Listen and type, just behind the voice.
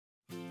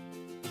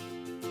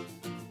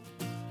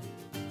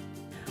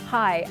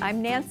Hi,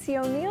 I'm Nancy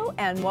O'Neill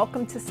and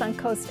welcome to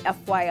Suncoast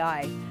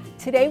FYI.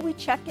 Today we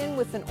check in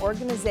with an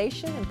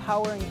organization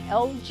empowering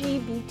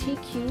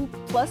LGBTQ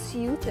plus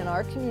youth in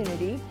our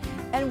community,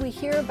 and we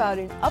hear about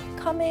an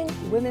upcoming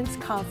women's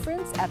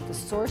conference at the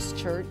Source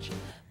Church.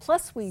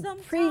 Plus we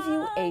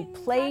preview a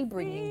play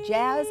bringing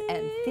jazz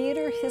and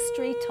theater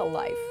history to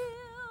life.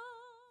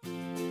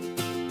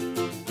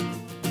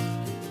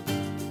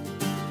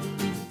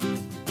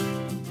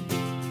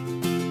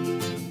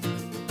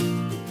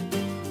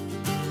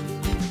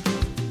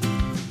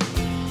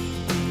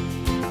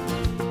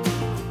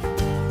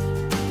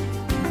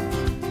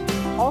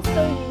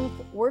 Also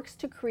Youth works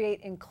to create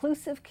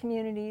inclusive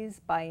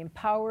communities by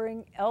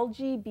empowering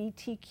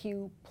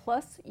LGBTQ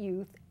plus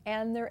youth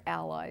and their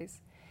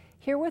allies.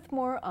 Here with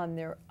more on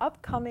their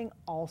upcoming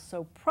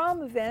Also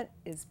Prom event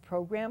is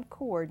Program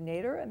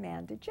Coordinator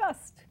Amanda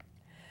Just.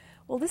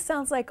 Well, this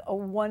sounds like a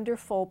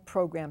wonderful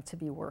program to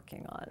be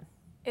working on.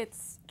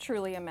 It's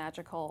truly a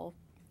magical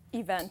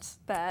event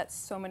that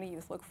so many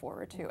youth look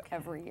forward to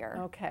every year.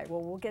 Okay,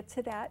 well, we'll get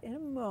to that in a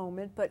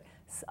moment, but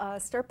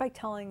start by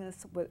telling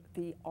us what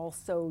the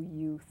Also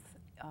Youth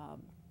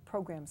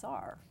programs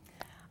are.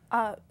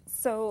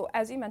 So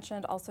as you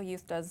mentioned, Also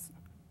Youth does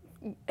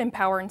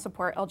empower and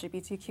support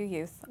LGBTQ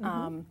youth.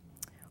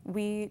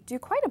 We do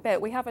quite a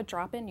bit. We have a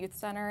drop-in youth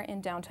center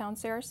in downtown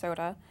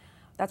Sarasota.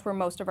 That's where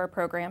most of our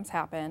programs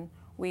happen.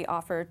 We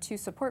offer 2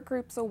 support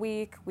groups a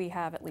week. We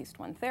have at least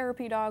 1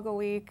 therapy dog a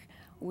week.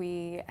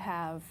 We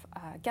have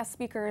guest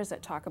speakers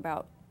that talk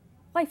about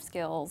life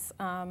skills,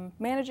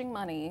 managing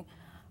money,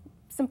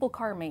 simple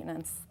car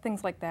maintenance,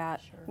 things like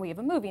that. Sure. We have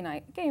a movie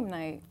night, game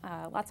night,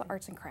 lots of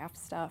arts and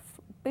crafts stuff.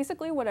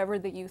 Basically whatever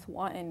the youth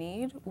want and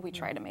need, we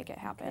try to make it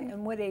happen. Okay.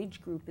 And what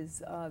age group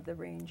is the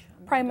range?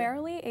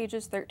 Primarily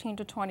ages 13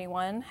 to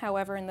 21.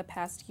 However, in the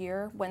past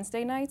year,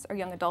 Wednesday nights are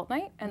young adult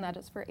night, and that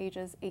is for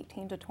ages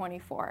 18 to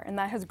 24. And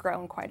that has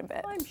grown quite a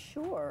bit. I'm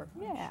sure.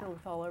 Yeah. I'm sure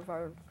with all of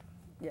our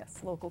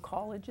local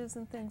colleges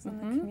and things in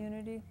the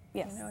community.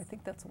 Yes. You know, I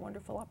think that's a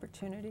wonderful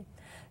opportunity.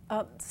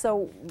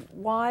 So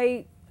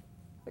why,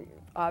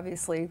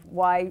 obviously,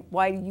 why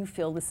do you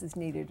feel this is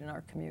needed in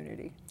our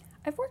community?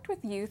 I've worked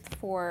with youth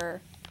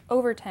for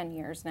over 10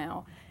 years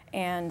now,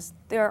 and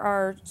there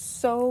are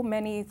so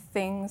many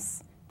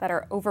things that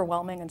are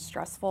overwhelming and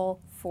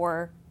stressful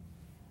for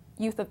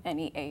youth of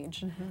any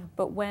age.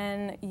 But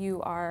when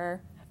you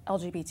are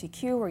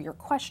LGBTQ or you're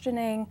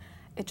questioning,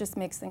 it just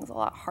makes things a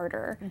lot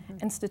harder.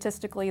 And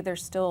statistically,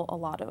 there's still a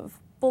lot of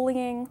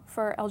bullying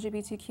for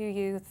LGBTQ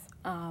youth.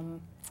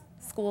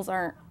 Schools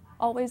aren't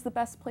always the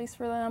best place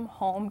for them.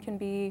 Home can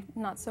be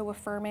not so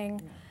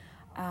affirming.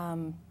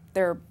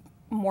 They're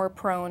more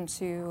prone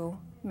to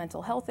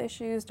mental health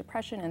issues,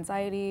 depression,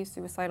 anxiety,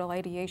 suicidal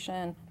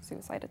ideation,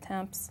 suicide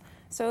attempts.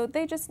 So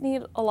they just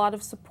need a lot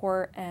of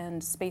support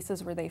and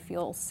spaces where they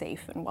feel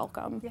safe and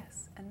welcome.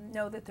 Yes, and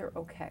know that they're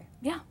okay.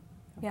 Yeah,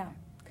 yeah.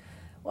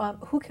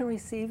 Who can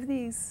receive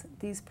these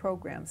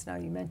programs? Now,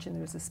 you mentioned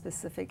there's a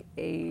specific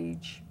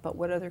age, but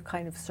what other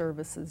kind of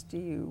services do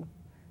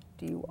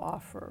you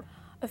offer?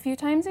 A few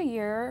times a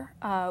year,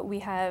 we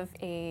have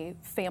a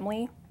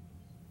family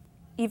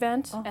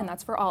event, and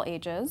that's for all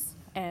ages.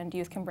 And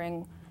youth can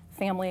bring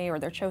family or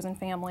their chosen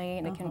family,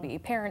 and it can be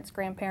parents,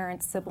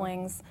 grandparents,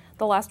 siblings.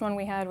 The last one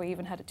we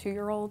even had a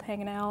 2-year-old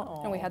hanging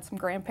out, and we had some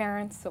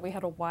grandparents, so we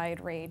had a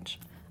wide range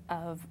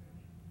of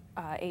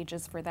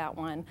ages for that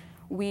one.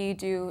 We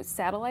do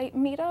satellite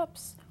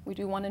meetups. We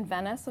do one in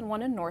Venice and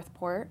one in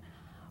Northport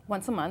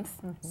once a month,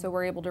 so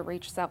we're able to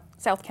reach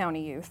South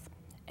County youth.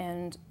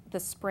 And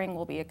this spring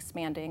we'll be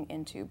expanding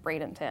into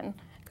Bradenton,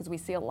 because we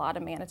see a lot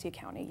of Manatee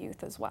County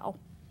youth as well.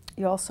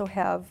 You also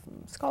have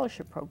a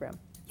scholarship program.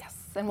 Yes,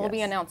 and we'll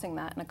be announcing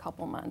that in a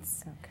couple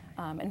months. Okay.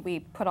 And we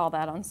put all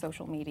that on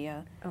social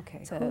media.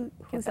 Okay,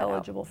 who's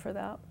eligible for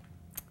that?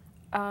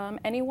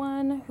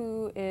 Anyone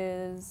who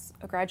is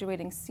a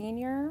graduating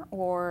senior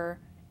or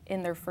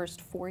in their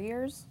first 4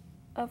 years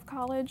of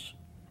college.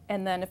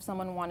 And then if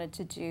someone wanted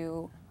to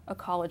do a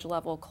college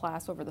level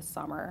class over the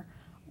summer,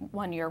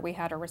 one year we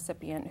had a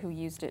recipient who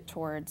used it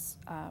towards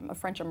a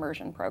French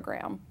immersion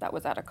program that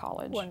was at a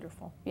college.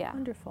 Wonderful. Yeah.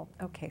 Wonderful.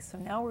 Okay, so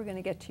now we're going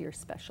to get to your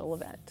special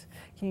event.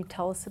 Can you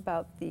tell us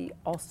about the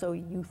Also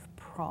Youth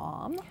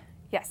Prom?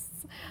 Yes.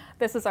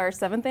 This is our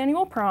 7th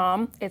annual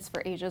prom. It's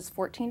for ages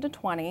 14 to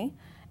 20.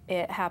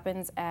 It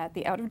happens at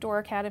the Out of Door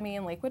Academy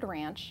in Lakewood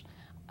Ranch.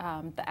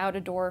 The Out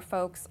of Door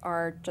folks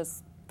are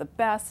just the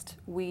best.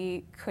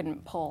 We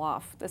couldn't pull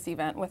off this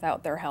event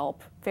without their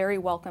help. Very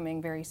welcoming,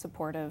 very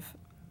supportive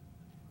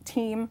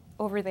team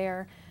over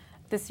there.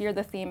 This year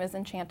the theme is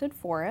Enchanted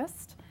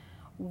Forest.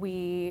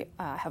 We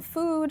have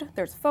food,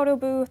 there's a photo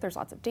booth, there's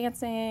lots of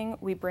dancing,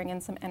 we bring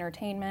in some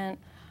entertainment.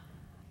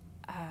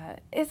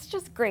 It's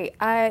just great.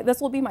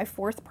 This will be my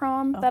 4th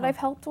prom that I've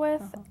helped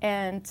with,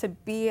 and to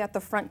be at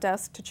the front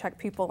desk to check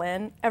people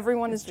in,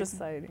 everyone is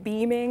just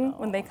beaming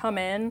when they come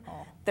in.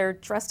 They're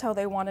dressed how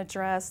they want to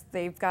dress.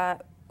 They've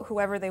got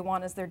whoever they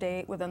want as their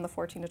date within the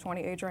 14 to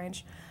 20 age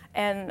range,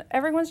 and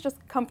everyone's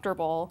just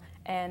comfortable,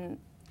 and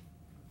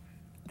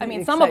I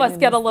mean, some of us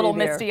get a little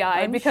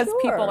misty-eyed because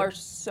sure. people are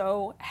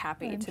so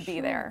happy to be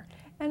sure. there.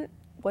 And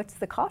what's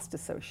the cost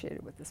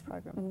associated with this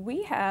program?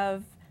 We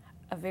have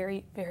a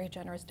very, very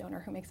generous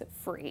donor who makes it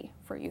free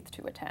for youth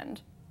to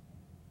attend.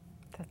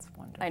 That's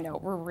wonderful. I know,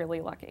 we're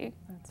really lucky.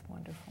 That's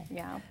wonderful.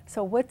 Yeah.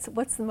 So what's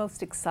the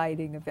most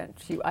exciting event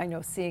for you? I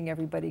know seeing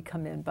everybody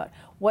come in, but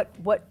what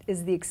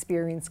is the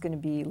experience going to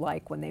be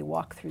like when they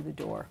walk through the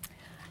door?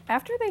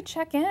 After they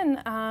check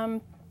in,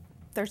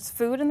 there's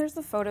food and there's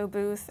the photo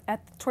booth.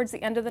 Towards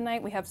the end of the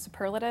night, we have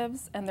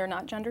superlatives, and they're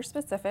not gender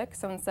specific.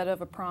 So instead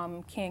of a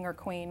prom king or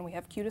queen, we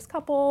have cutest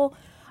couple,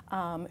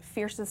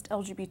 fiercest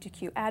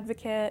LGBTQ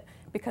advocate.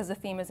 Because the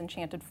theme is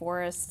Enchanted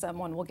Forest,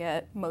 someone will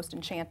get most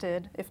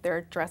enchanted if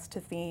they're dressed to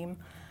theme.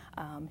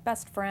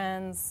 Best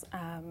friends.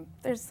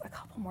 There's a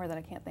couple more that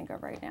I can't think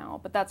of right now,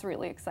 but that's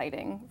really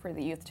exciting for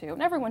the youth too.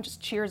 And everyone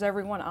just cheers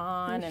everyone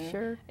on, and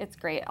sure. It's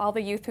great. All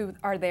the youth who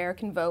are there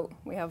can vote.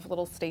 We have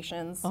little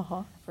stations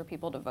for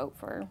people to vote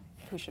for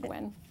who should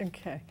win.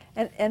 Okay.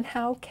 And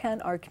how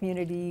can our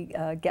community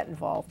get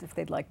involved if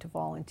they'd like to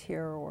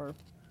volunteer or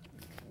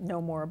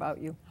know more about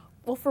you?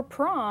 Well, for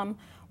prom,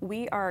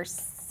 we are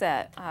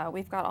set.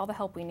 We've got all the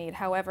help we need.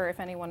 However, if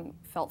anyone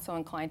felt so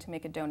inclined to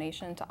make a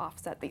donation to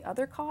offset the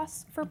other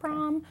costs for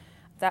prom,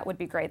 that would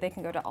be great. They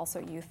can go to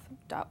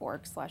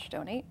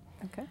alsoyouth.org/donate.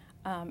 Okay.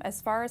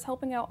 As far as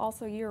helping out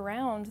also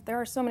year-round, there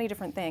are so many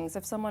different things.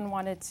 If someone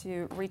wanted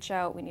to reach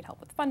out, we need help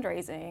with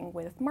fundraising,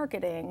 with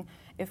marketing.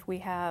 If we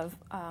have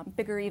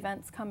bigger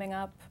events coming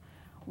up,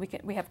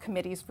 we have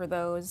committees for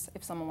those.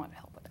 If someone wanted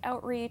help with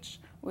outreach,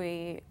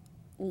 we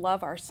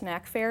love our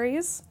snack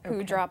fairies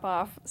who drop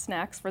off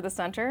snacks for the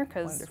center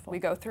because we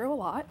go through a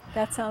lot.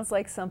 That sounds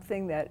like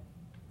something that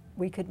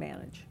we could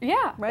manage.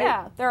 Yeah, right?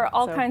 Yeah. There are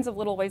all kinds of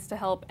little ways to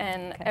help,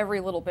 and every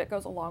little bit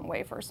goes a long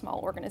way for a small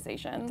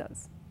organization. It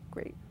does.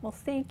 Great. Well,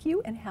 thank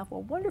you, and have a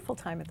wonderful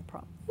time at the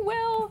prom.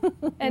 Well,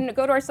 and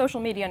go to our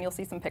social media and you'll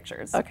see some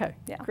pictures. Okay,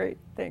 yeah. Great.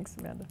 Thanks,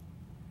 Amanda.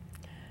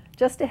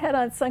 Just ahead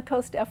on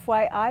Suncoast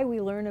FYI,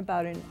 we learn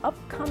about an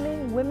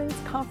upcoming women's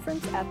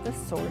conference at the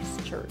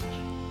Source Church.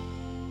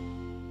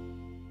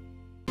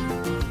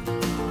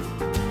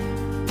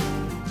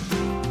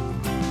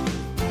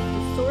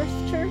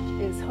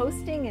 Is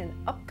hosting an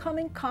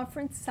upcoming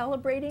conference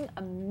celebrating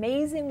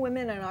amazing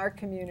women in our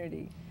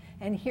community.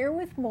 And here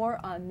with more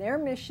on their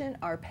mission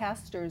are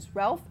pastors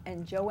Ralph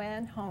and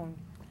Joanne Hone.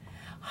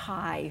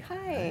 Hi.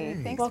 Hi.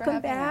 Thanks Welcome for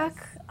having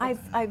back. us.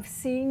 I've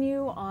seen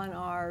you on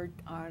our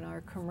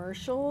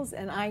commercials,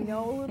 and I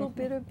know a little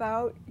bit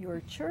about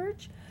your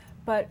church.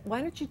 But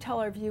why don't you tell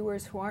our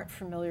viewers who aren't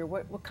familiar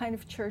what kind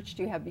of church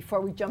do you have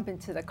before we jump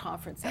into the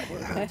conference that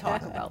we're going to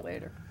talk about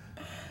later?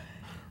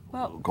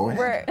 Well, Go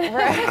ahead.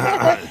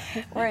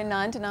 we're a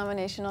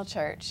non-denominational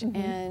church,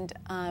 and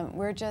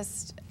we're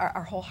just,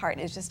 our whole heart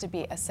is just to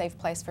be a safe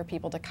place for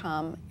people to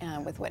come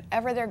with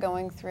whatever they're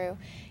going through,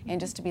 and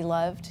just to be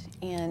loved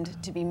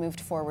and to be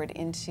moved forward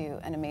into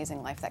an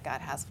amazing life that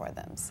God has for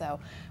them. So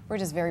we're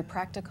just very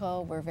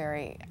practical, we're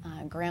very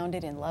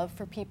grounded in love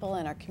for people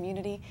in our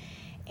community,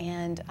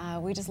 and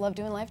we just love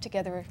doing life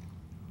together.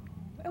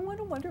 And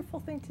what a wonderful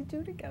thing to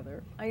do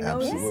together. I know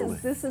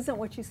this isn't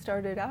what you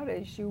started out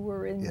as. You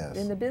were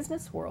in the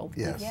business world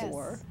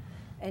before,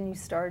 and you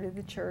started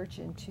the church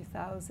in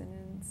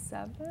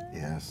 2007?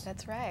 Yes.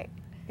 That's right.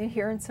 And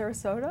here in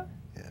Sarasota?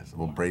 Yes.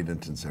 Well,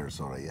 Bradenton,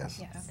 Sarasota, yes.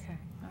 Yes. Okay,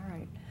 all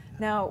right.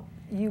 Now,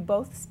 you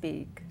both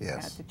speak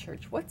Yes. at the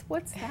church. What's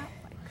that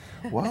like?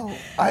 Well,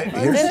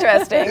 It's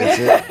interesting.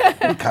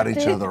 We cut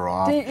each other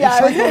off. I It's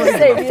was like going we're to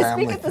say, in a do you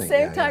family speak at the thing.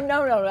 same time?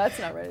 No, that's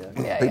not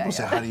right. People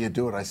say, how do you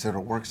do it? I said, it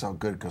works out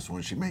good because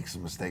when she makes a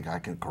mistake, I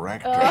can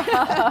correct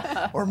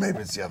her. Or maybe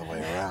it's the other way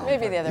around.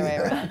 Maybe the other way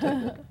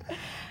around.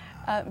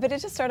 But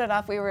it just started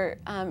off,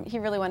 he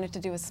really wanted to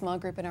do a small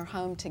group in our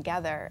home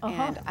together.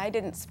 And I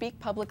didn't speak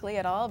publicly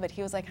at all, but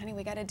he was like, honey,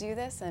 we got to do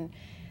this. And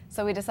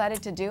so we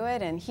decided to do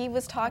it, and he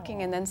was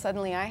talking, and then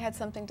suddenly I had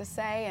something to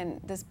say, and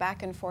this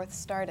back and forth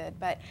started.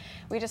 But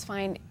we just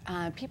find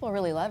people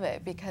really love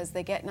it because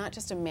they get not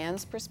just a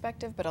man's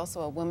perspective, but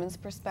also a woman's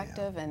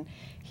perspective. And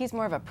he's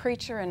more of a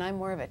preacher, and I'm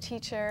more of a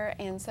teacher,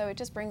 and so it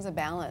just brings a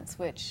balance,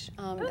 which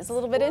is a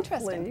little bit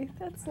interesting.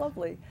 That's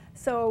lovely.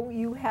 So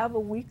you have a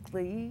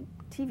weekly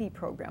TV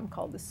program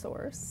called The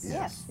Source.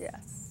 Yes.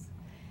 Yes.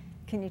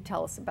 Can you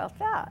tell us about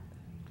that?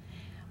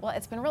 Well,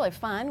 it's been really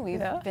fun.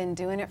 We've been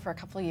doing it for a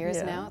couple of years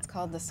Yeah. now. It's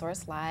called The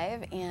Source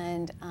Live,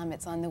 and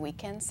it's on the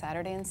weekends,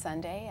 Saturday and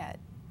Sunday at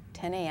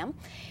 10 a.m.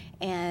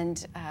 And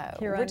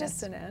Here we're on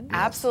just SNN.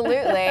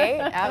 absolutely,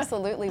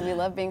 absolutely. We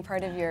love being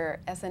part of your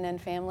SNN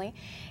family,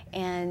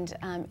 and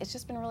it's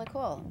just been really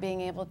cool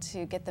being able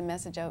to get the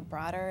message out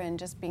broader and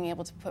just being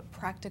able to put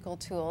practical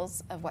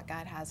tools of what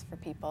God has for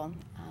people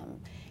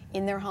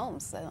in their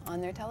homes,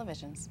 on their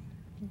televisions.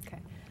 Okay.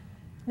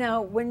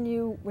 Now, when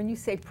you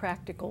say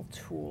practical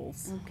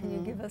tools, can you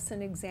give us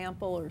an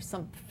example or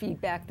some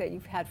feedback that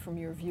you've had from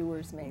your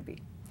viewers, maybe?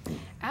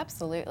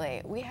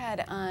 Absolutely. We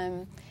had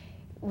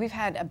we've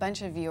had a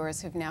bunch of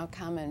viewers who've now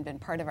come and been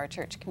part of our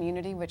church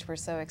community, which we're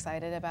so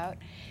excited about.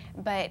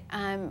 But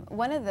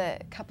one of the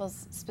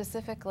couples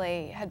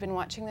specifically had been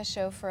watching the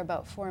show for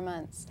about 4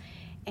 months,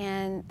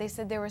 and they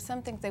said there were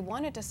some things they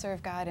wanted to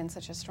serve God in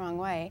such a strong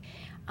way,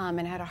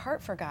 and had a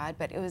heart for God,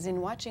 but it was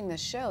in watching the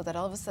show that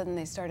all of a sudden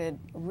they started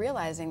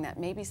realizing that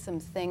maybe some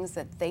things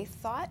that they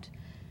thought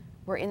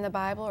were in the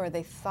Bible or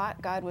they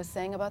thought God was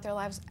saying about their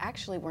lives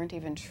actually weren't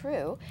even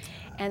true.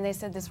 And they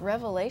said this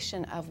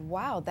revelation of,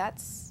 wow,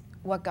 that's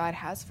what God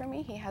has for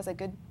me. He has a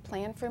good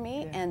plan for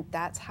me, and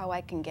that's how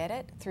I can get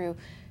it, through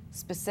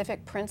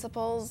specific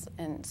principles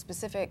and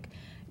specific,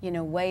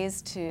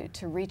 ways to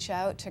reach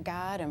out to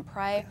God and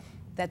pray,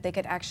 that they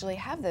could actually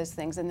have those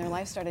things, and their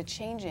life started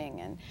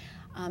changing, and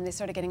they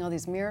started getting all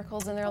these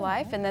miracles in their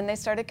life, and then they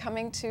started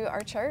coming to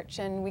our church,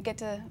 and we get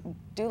to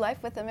do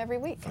life with them every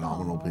week.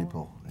 Phenomenal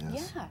people,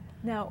 yes. Yeah.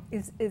 Now,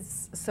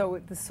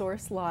 so the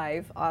Source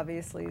Live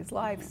obviously is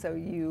live, so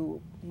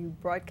you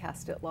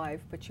broadcast it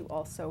live, but you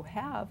also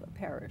have a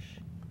parish.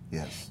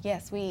 Yes.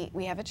 Yes,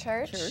 we have a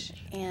church.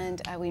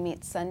 And we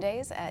meet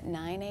Sundays at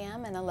 9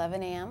 a.m. and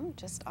 11 a.m.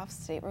 just off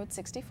State Road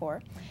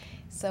 64.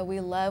 So we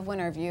love when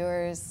our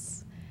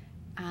viewers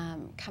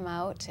come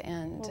out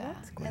and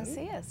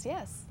see us.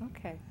 Yes.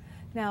 Okay.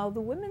 Now,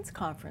 the women's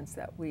conference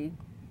that we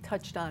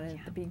touched on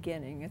at the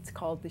beginning, it's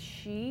called the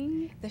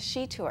She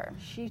Tour.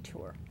 She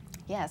Tour.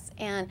 Yes,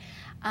 and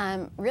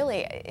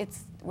really,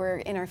 we're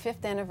in our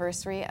 5th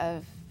anniversary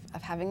of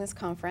having this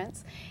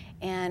conference,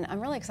 and I'm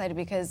really excited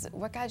because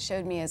what God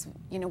showed me is,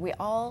 we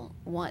all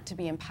want to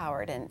be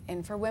empowered,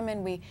 and for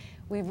women, we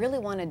really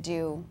want to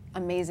do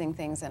amazing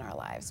things in our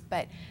lives.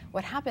 But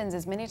what happens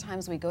is many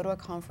times we go to a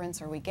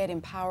conference or we get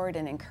empowered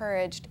and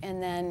encouraged,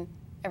 and then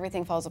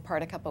everything falls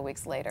apart a couple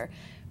weeks later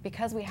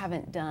because we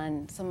haven't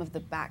done some of the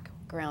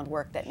background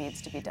work that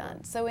needs to be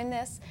done. So in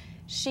this,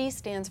 She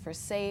stands for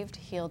Saved,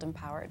 Healed,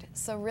 Empowered.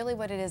 So really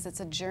what it is, it's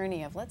a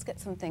journey of let's get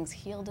some things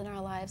healed in our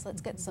lives,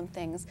 let's get some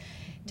things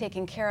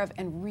taken care of,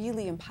 and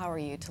really empower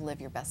you to live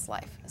your best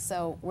life.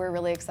 So we're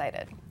really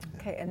excited.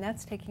 Okay, and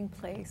that's taking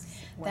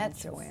place when,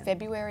 That's Joanne?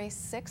 February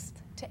 6th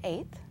to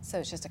 8th, so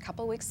it's just a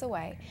couple weeks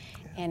away,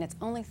 and it's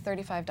only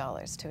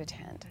 $35 to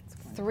attend.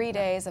 3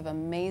 days of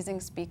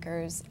amazing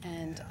speakers,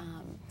 and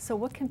So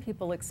what can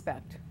people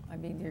expect? I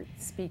mean, you're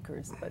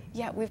speakers, but...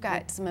 yeah, we've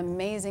got some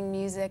amazing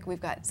music.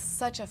 We've got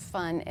such a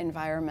fun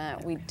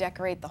environment. We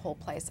decorate the whole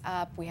place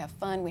up. We have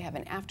fun. We have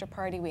an after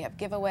party. We have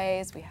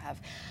giveaways. We have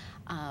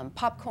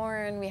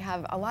popcorn. We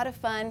have a lot of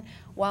fun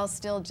while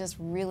still just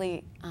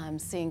really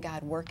seeing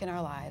God work in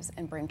our lives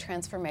and bring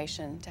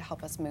transformation to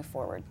help us move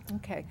forward.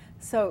 Okay,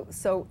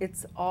 so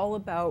it's all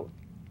about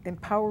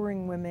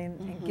empowering women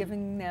and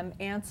giving them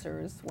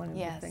answers. One of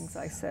the things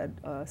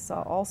I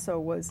saw also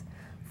was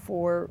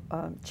for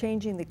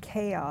changing the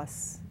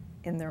chaos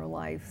in their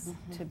lives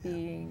to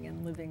being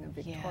and living a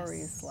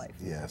victorious life.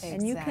 Yes.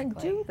 And you can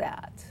do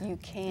that. You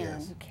can.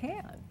 Yes. You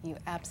can. You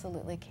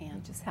absolutely can.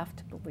 You just have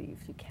to believe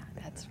you can.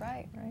 That's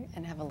right. Right?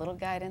 And have a little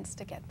guidance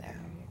to get there.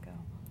 There you go.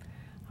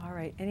 All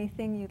right,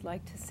 anything you'd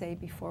like to say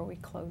before we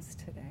close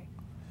today?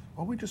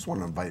 Well, we just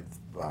want to invite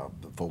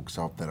the folks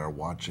out that are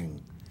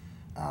watching,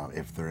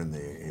 if they're in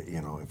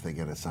the, if they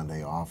get a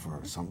Sunday off,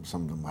 or some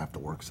of them have to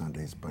work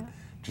Sundays, but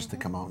just to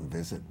come out and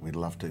visit. We'd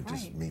love to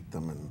just meet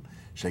them and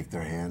shake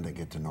their hand and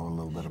get to know a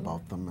little bit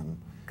about them. And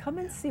come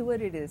and see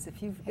what it is.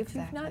 If you've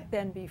not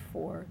been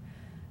before,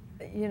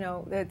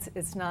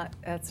 that's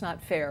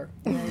not fair.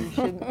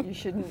 You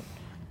shouldn't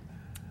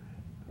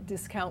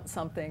discount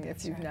something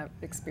if you've not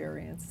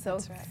experienced. So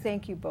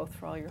thank you both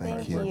for all your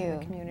hard work in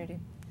the community.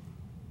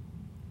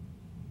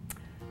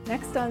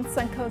 Next on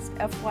Suncoast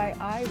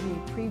FYI, we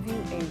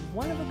preview a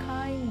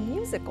one-of-a-kind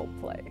musical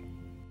play.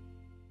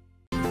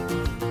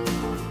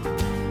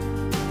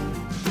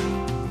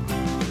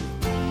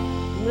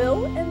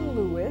 Lil and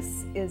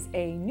Lewis is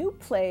a new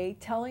play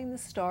telling the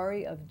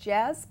story of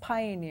jazz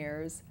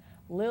pioneers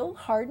Lil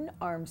Hardin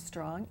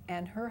Armstrong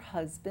and her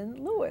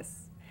husband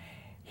Lewis.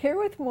 Here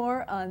with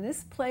more on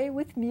this play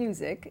with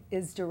music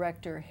is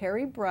director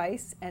Harry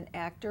Bryce and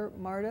actor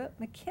Marta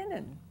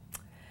McKinnon.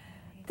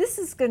 This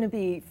is going to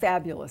be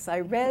fabulous. I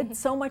read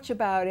so much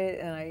about it,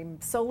 and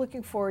I'm so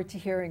looking forward to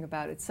hearing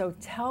about it. So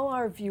tell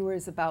our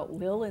viewers about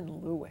Lil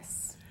and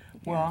Lewis.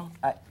 Well,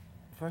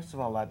 first of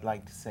all, I'd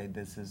like to say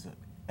this is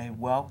a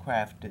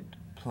well-crafted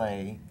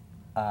play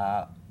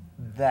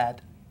that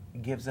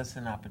gives us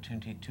an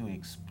opportunity to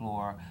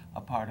explore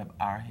a part of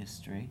our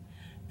history,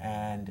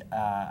 and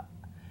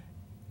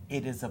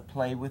it is a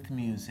play with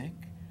music.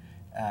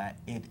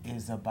 It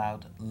is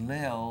about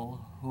Lil,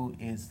 who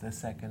is the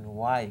second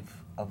wife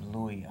of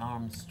Louis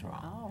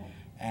Armstrong,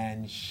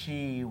 and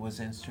she was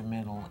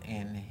instrumental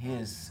in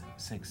his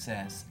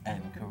success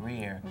and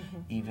career,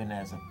 even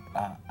as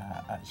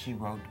she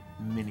wrote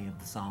many of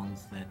the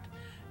songs that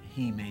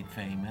he made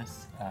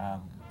famous.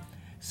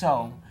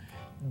 So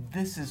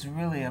this is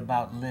really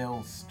about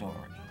Lil's story,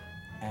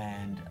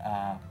 and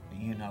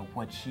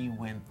what she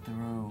went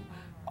through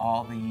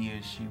all the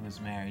years she was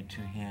married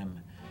to him,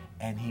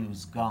 and he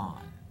was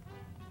gone,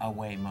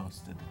 away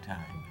most of the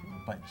time.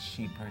 but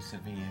she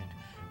persevered,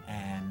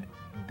 and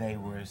they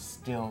were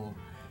still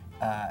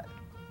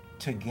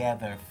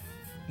together.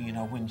 You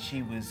know, when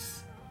she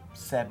was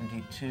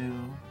 72,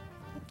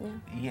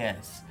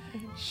 yes,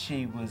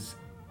 she was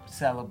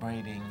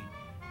celebrating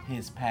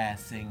his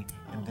passing,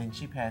 and then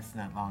she passed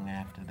not long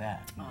after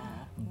that.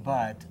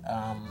 But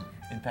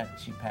in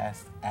fact, she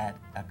passed at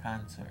a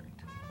concert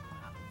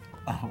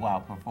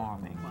while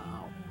performing.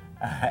 Wow.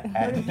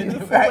 What a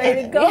beautiful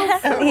way to go.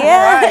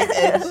 Right.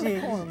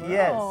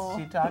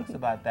 And she talks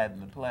about that in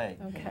the play.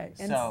 Okay.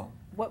 And So,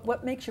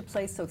 what makes your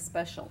play so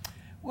special?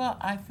 well,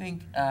 I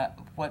think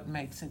what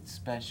makes it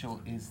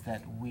special is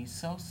that we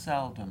so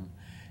seldom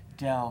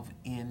delve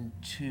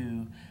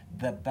into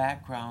the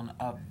background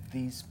of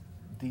these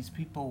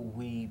people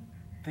we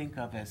think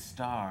of as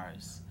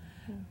stars,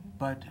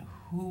 but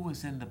who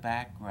was in the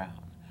background,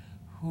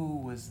 who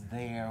was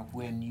there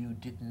when you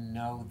didn't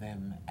know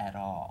them at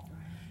all,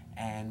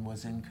 and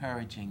was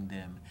encouraging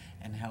them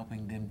and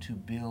helping them to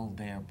build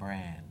their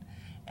brand.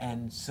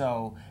 And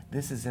so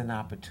this is an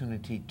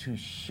opportunity to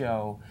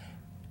show,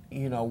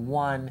 you know,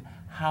 one,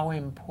 how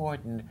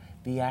important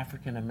the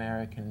African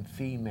American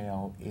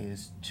female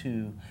is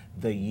to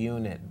the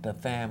unit, the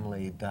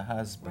family, the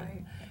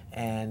husband,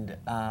 and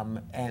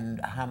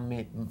how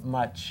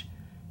much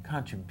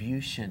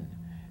contribution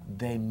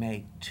they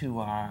make to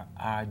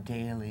our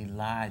daily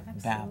life,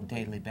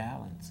 daily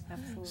balance.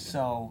 Absolutely.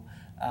 So,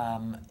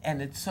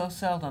 and it's so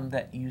seldom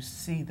that you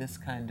see this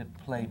kind of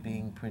play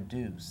being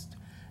produced.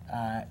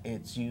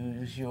 It's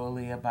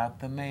usually about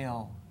the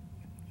male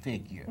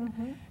figure.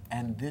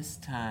 And this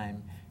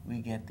time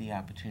we get the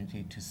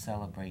opportunity to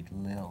celebrate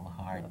Lil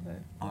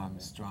Hardin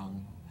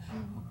Armstrong,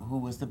 who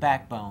was the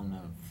backbone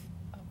of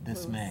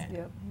this man.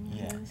 Yep.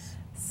 Yes.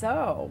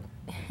 So,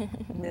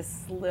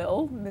 Miss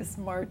Lil, Miss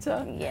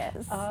Marta.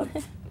 Yes.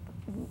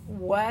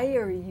 Why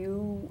are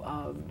you,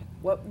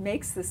 what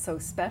makes this so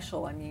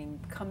special? I mean,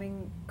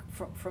 coming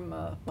from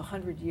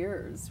 100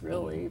 years,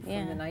 really,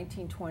 from the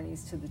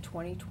 1920s to the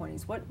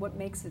 2020s, what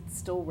makes it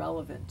still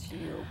relevant to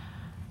you?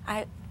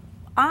 I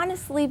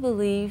honestly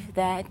believe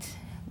that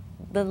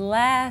the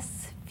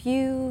last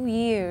few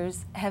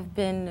years have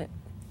been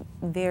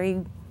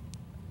very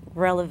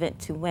relevant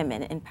to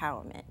women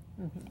empowerment.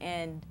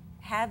 And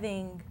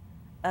having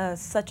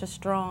such a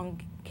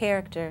strong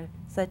character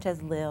such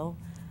as Lil,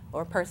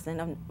 or person,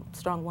 a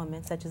strong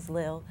woman such as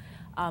Lil,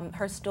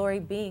 her story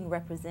being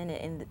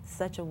represented in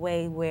such a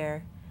way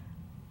where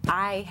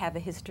I have a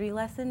history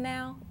lesson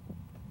now.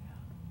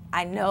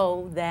 I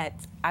know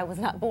that I was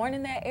not born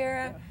in that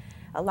era.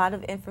 A lot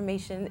of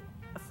information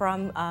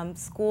from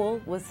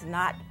school was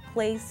not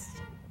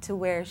placed to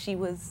where she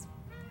was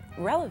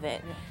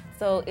relevant.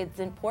 So it's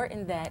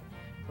important that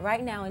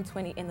right now in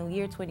the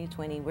year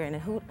 2020, we're in a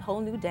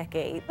whole new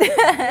decade.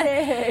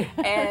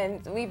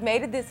 And we've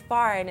made it this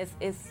far, and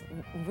it's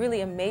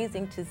really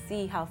amazing to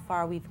see how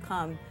far we've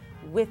come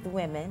with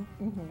women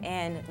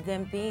and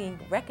them being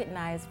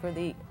recognized for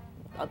the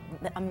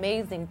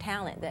amazing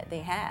talent that they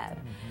have.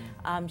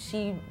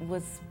 She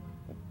was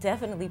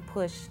definitely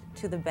pushed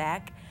to the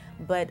back,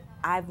 but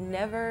I've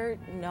never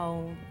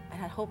known,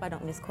 and I hope I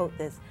don't misquote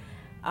this,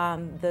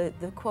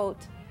 the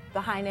quote,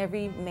 "Behind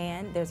every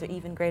man, there's an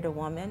even greater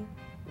woman."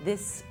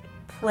 This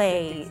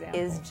play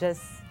is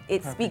just,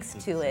 it speaks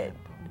to it,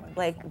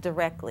 like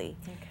directly,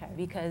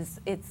 because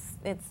it's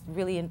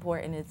really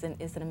important.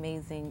 It's an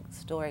amazing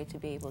story to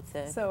be able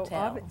to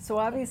tell. So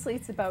obviously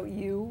it's about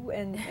you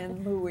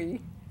and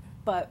Louis,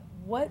 but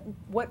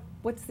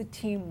what's the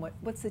team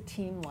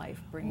life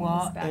bringing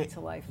this back to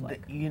life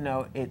like? You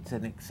know, it's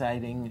an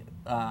exciting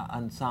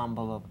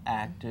ensemble of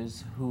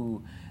actors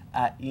who,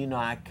 you know,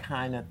 I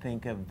kind of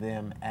think of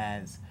them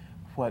as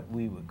what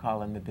we would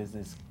call in the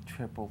business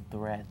triple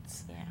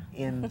threats,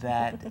 in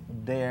that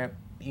they're,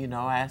 you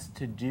know, asked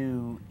to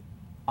do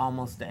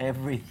almost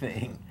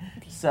everything.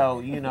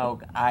 So, you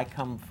know, I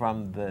come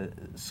from the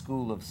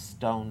school of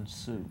stone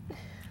soup.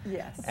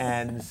 Yes.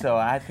 And so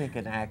I think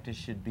an actor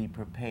should be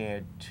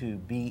prepared to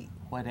be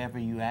whatever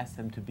you ask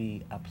them to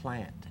be, a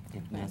plant,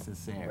 if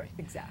necessary. Right,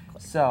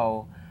 exactly.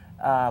 So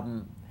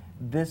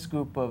this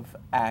group of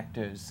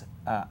actors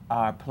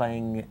are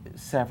playing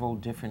several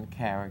different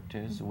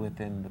characters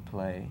within the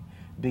play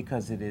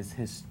because it is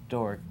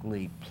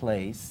historically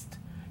placed.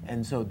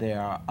 And so there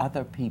are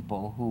other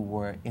people who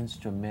were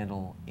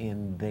instrumental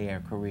in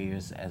their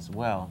careers as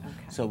well.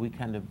 So we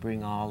kind of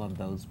bring all of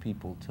those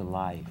people to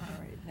life. All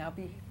right. Now,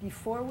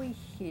 before we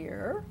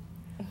hear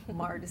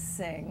Marta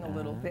sing a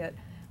little bit,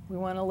 we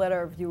want to let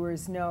our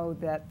viewers know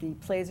that the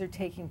plays are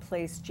taking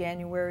place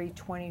January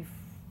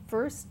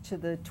 21st to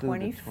the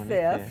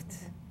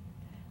 25th.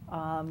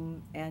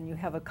 And you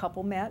have a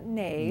couple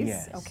matinees.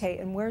 Yes. Okay,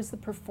 and where's the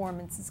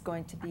performance is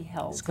going to be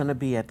held? It's going to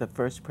be at the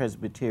First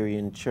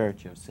Presbyterian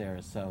Church of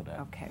Sarasota.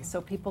 Okay,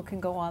 so people can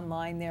go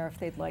online there if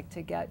they'd like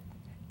to get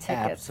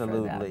tickets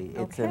Absolutely. for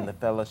that. It's in the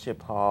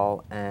Fellowship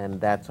Hall,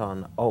 and that's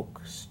on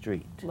Oak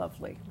Street.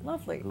 Lovely,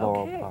 lovely.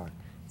 Laurel okay. Park.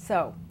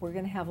 So we're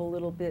going to have a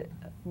little bit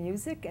of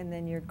music, and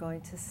then you're going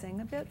to sing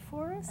a bit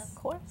for us? Of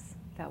course.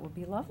 That would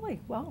be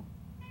lovely. Well,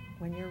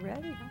 when you're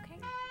ready. Okay.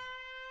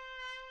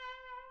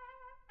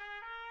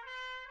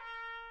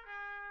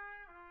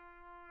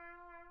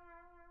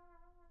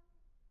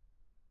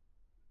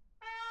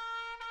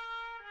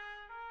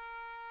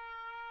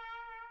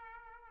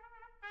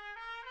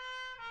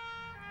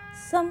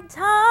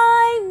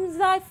 Sometimes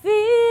I feel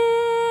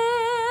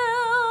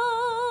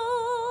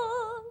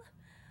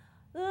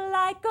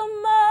like a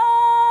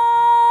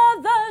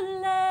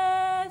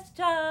motherless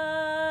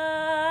child.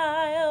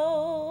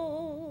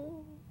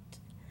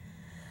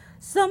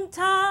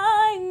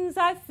 Sometimes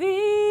I feel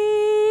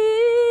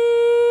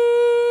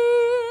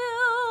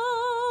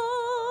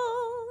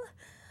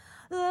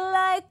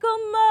like a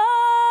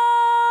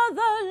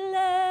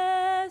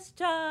motherless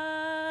child.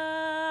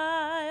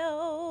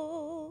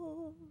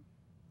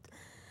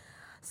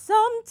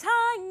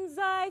 Sometimes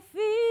I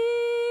feel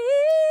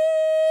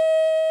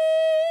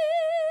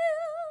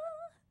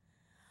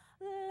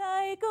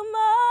like a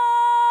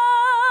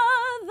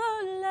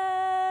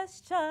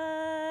motherless child,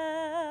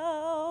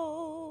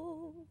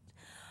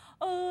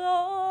 a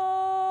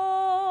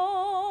long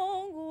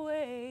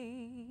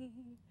way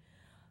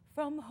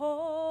from home,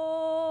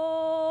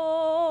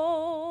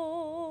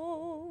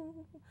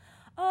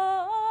 a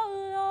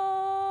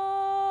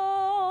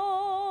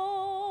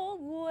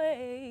long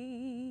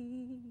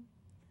way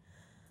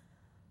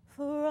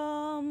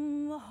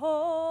from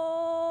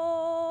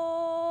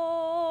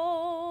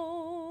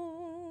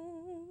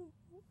home.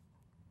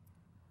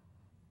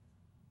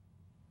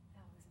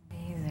 That was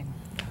amazing.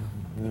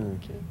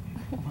 Thank you.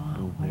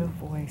 Wow, what a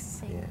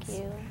voice. Thank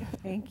you.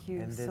 Thank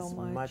you And so there's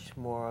much. much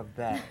more of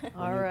that when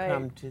All you right.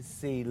 come to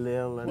see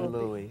Lil and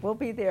Louie. We'll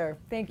be there.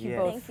 Thank you Yes.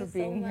 both Thank for you so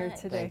being here much.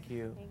 today. Thank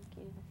you. Thank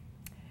you.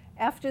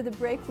 After the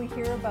break, we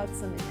hear about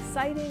some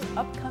exciting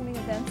upcoming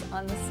events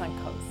on the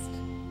Suncoast.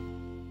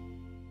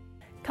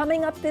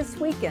 Coming up this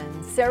weekend,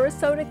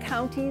 Sarasota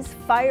County's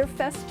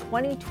Firefest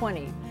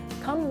 2020.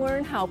 Come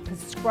learn how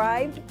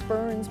prescribed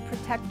burns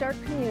protect our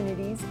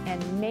communities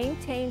and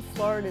maintain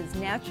Florida's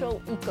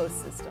natural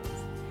ecosystems.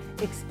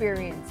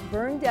 Experience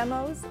burn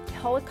demos,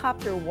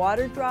 helicopter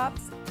water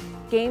drops,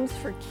 games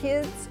for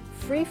kids,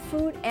 free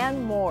food,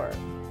 and more.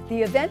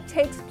 The event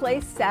takes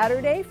place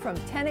Saturday from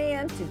 10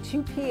 a.m. to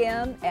 2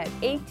 p.m. at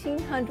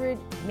 1800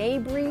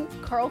 Mabry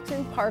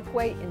Carlton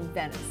Parkway in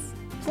Venice.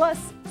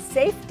 Plus,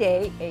 Safe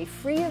Day, a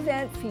free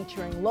event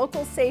featuring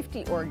local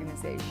safety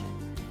organizations.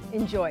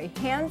 Enjoy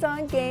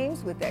hands-on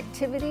games with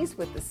activities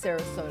with the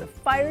Sarasota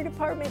Fire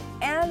Department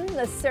and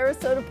the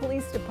Sarasota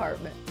Police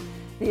Department.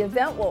 The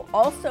event will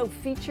also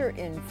feature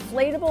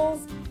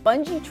inflatables,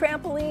 bungee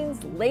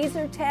trampolines,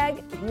 laser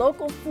tag,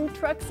 local food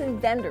trucks and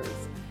vendors.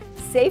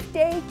 Safe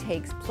Day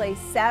takes place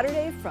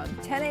Saturday from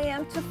 10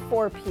 a.m. to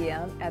 4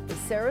 p.m. at the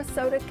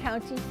Sarasota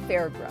County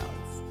Fairgrounds.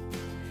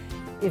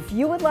 If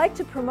you would like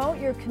to promote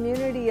your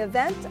community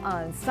event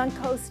on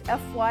Suncoast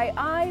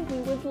FYI, we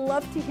would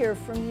love to hear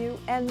from you,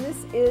 and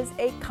this is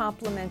a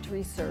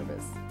complimentary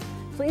service.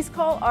 Please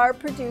call our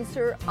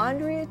producer,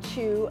 Andrea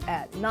Chu,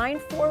 at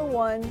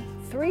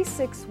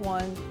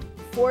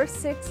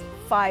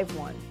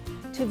 941-361-4651.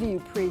 To view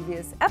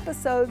previous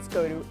episodes,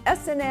 go to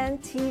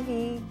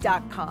snntv.com.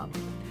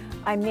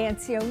 I'm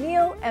Nancy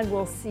O'Neill, and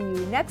we'll see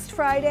you next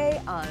Friday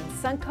on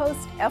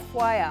Suncoast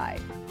FYI.